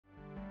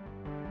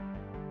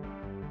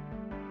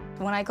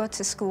When I go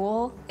to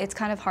school, it's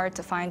kind of hard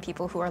to find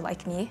people who are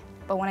like me.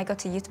 But when I go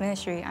to youth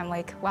ministry, I'm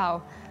like,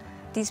 wow,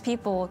 these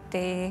people,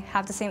 they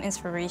have the same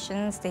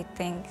inspirations. They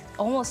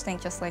almost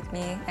think just like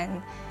me,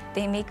 and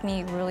they make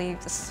me really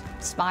just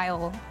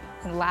smile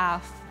and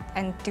laugh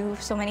and do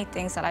so many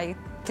things that I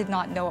did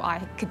not know I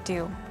could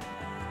do.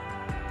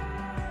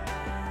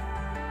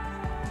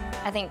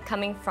 I think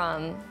coming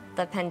from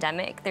the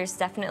pandemic, there's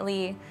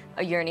definitely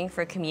a yearning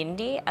for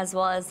community as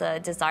well as a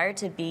desire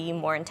to be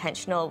more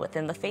intentional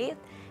within the faith,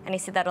 and I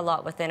see that a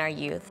lot within our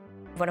youth.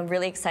 What I'm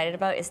really excited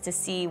about is to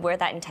see where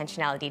that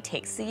intentionality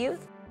takes the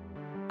youth.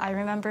 I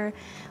remember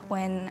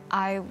when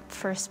I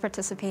first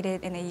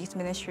participated in a youth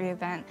ministry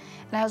event,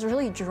 and I was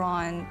really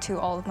drawn to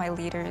all of my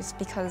leaders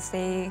because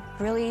they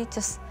really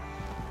just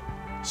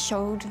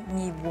showed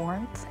me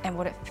warmth and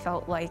what it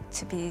felt like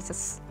to be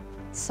just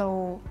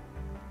so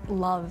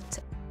loved.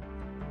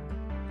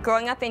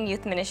 Growing up in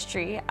youth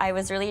ministry, I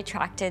was really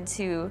attracted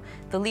to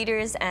the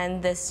leaders and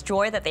this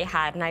joy that they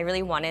had, and I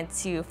really wanted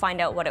to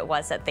find out what it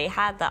was that they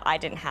had that I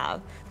didn't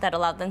have that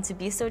allowed them to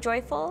be so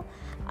joyful.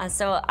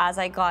 So as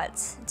I got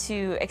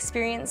to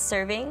experience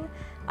serving,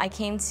 I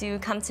came to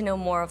come to know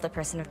more of the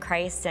person of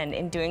Christ, and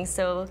in doing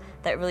so,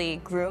 that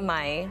really grew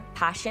my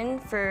passion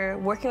for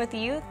working with the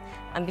youth,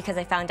 because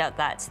I found out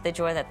that the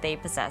joy that they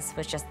possess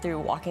was just through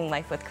walking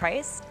life with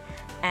Christ.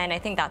 And I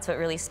think that's what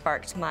really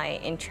sparked my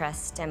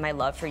interest and my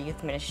love for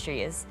youth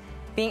ministry, is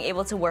being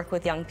able to work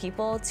with young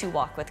people to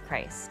walk with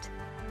Christ.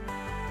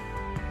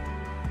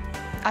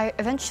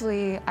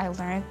 Eventually I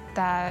learned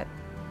that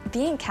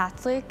being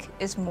Catholic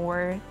is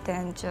more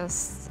than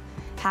just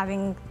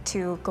having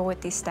to go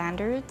with these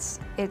standards.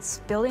 It's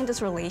building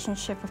this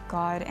relationship with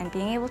God and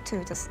being able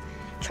to just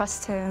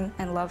trust Him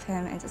and love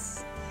Him and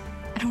just,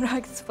 I don't know how to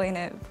explain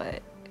it,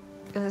 but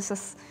it was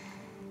just,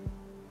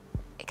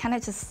 it kind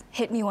of just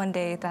hit me one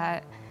day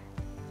that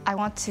I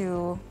want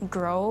to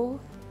grow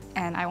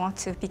and I want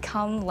to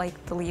become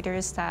like the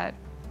leaders that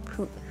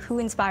who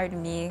inspired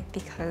me,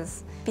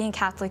 because being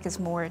Catholic is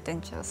more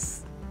than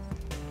just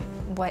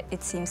what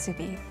it seems to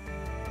be.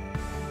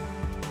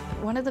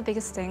 One of the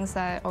biggest things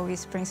that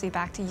always brings me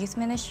back to youth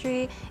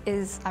ministry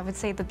is, I would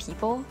say, the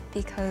people,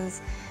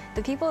 because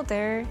the people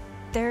there,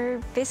 they're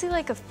basically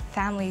like a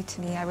family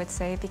to me, I would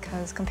say,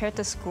 because compared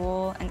to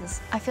school and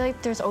just, I feel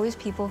like there's always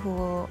people who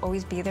will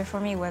always be there for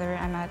me, whether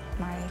I'm at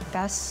my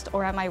best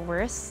or at my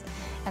worst.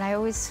 And I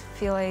always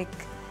feel like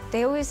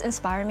they always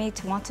inspire me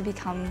to want to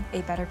become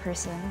a better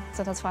person.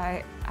 So that's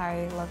why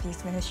I love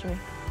youth ministry.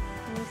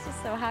 I'm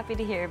just so happy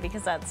to hear,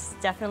 because that's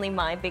definitely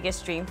my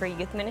biggest dream for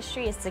youth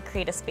ministry, is to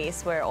create a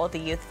space where all the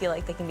youth feel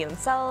like they can be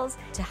themselves,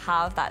 to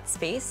have that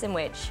space in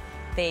which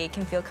they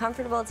can feel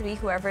comfortable to be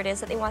whoever it is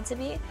that they want to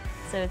be.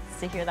 So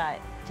to hear that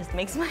just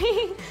makes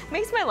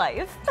my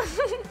life.